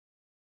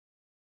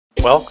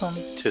Welcome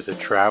to the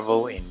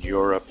Travel in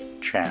Europe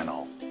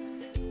channel.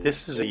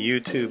 This is a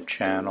YouTube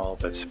channel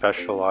that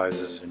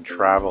specializes in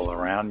travel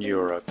around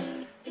Europe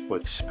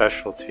with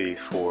specialty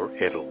for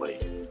Italy.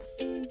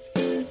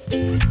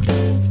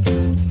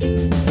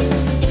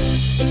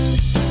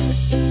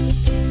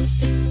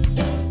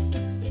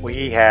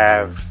 We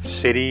have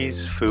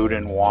cities, food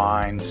and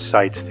wine,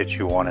 sites that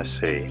you want to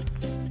see.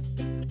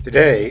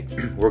 Today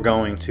we're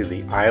going to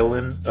the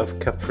island of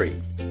Capri.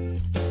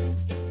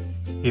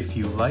 If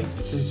you liked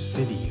this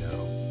video,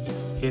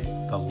 hit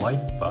the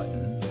like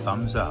button,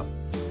 thumbs up,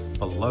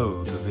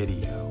 below the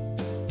video.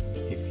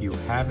 If you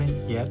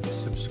haven't yet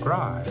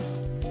subscribed,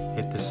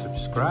 hit the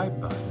subscribe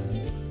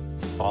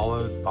button,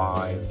 followed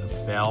by the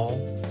bell,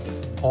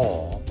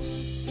 all,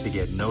 to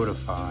get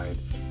notified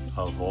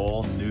of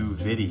all new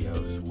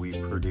videos we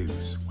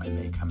produce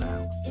when they come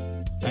out.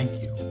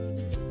 Thank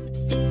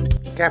you.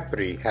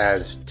 Capri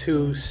has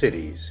two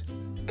cities,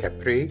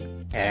 Capri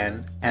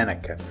and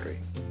Anacapri.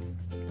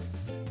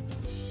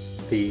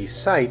 The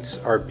sights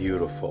are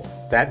beautiful.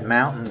 That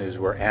mountain is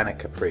where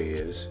Anacapri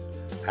is,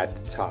 at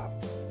the top.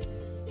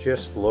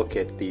 Just look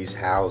at these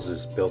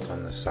houses built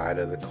on the side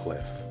of the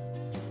cliff.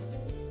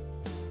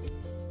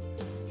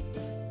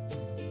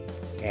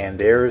 And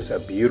there's a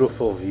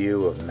beautiful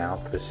view of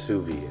Mount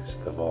Vesuvius,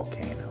 the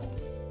volcano.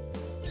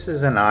 This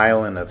is an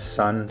island of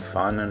sun,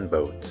 fun, and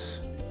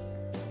boats.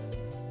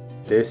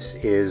 This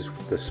is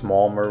the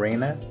small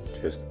marina,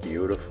 just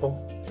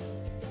beautiful.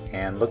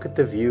 And look at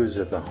the views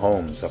of the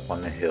homes up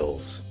on the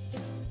hills.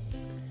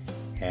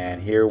 And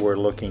here we're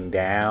looking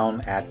down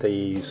at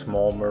the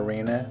small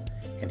marina,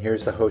 and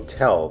here's the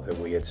hotel that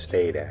we had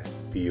stayed at.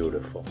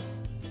 Beautiful.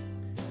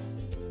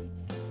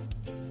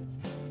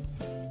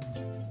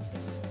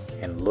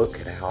 And look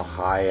at how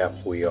high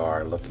up we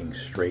are, looking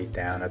straight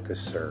down at the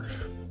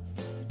surf.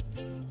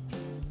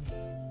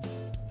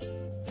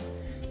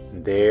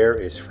 And there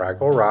is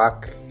Fraggle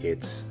Rock.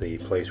 It's the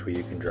place where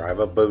you can drive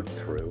a boat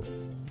through.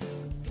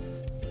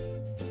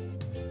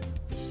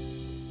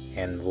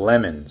 And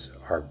lemons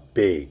are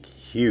big,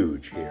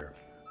 huge here.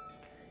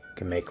 You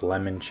can make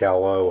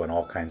limoncello and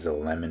all kinds of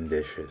lemon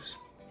dishes.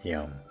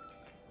 Yum.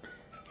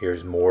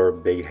 Here's more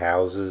big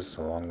houses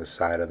along the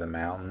side of the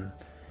mountain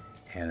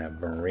and a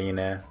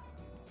marina.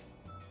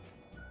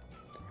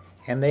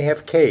 And they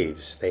have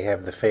caves. They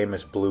have the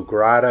famous Blue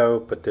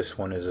Grotto, but this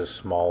one is a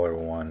smaller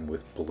one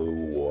with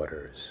blue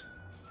waters.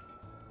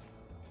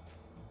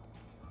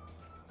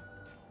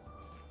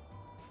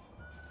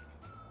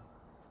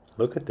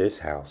 Look at this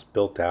house,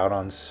 built out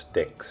on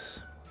sticks.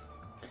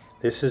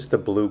 This is the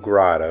Blue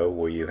Grotto,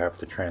 where you have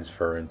to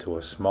transfer into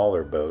a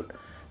smaller boat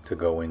to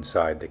go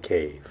inside the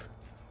cave.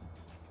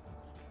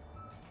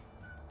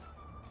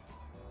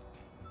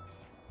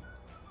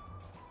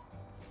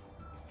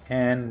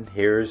 And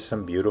here's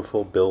some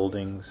beautiful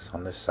buildings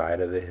on the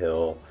side of the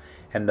hill,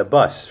 and the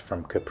bus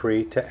from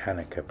Capri to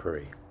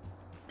Anacapri.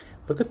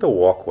 Look at the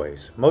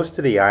walkways. Most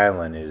of the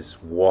island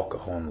is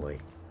walk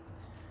only.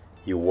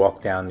 You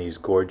walk down these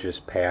gorgeous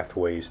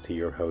pathways to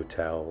your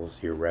hotels,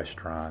 your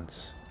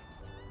restaurants.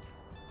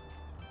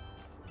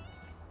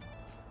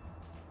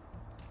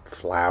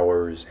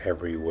 Flowers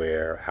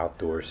everywhere,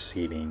 outdoor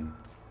seating.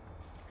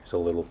 There's a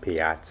little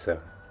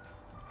piazza.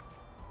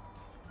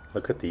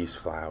 Look at these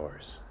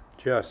flowers,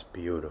 just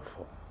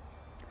beautiful.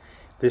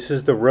 This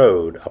is the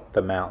road up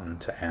the mountain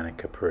to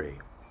Anacapri.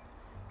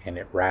 And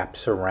it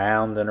wraps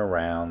around,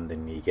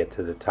 and you get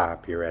to the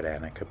top, you're at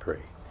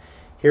Anacapri.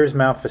 Here's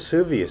Mount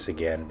Vesuvius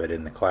again, but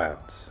in the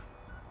clouds.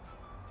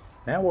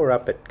 Now we're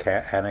up at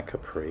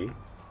Anacapri.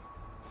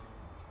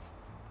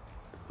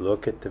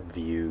 Look at the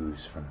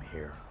views from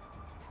here.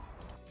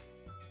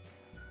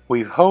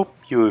 We hope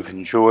you have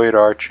enjoyed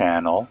our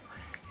channel.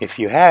 If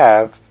you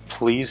have,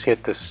 please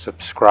hit the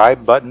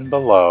subscribe button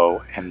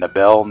below and the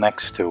bell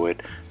next to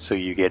it so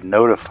you get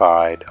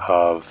notified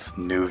of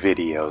new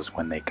videos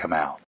when they come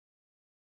out.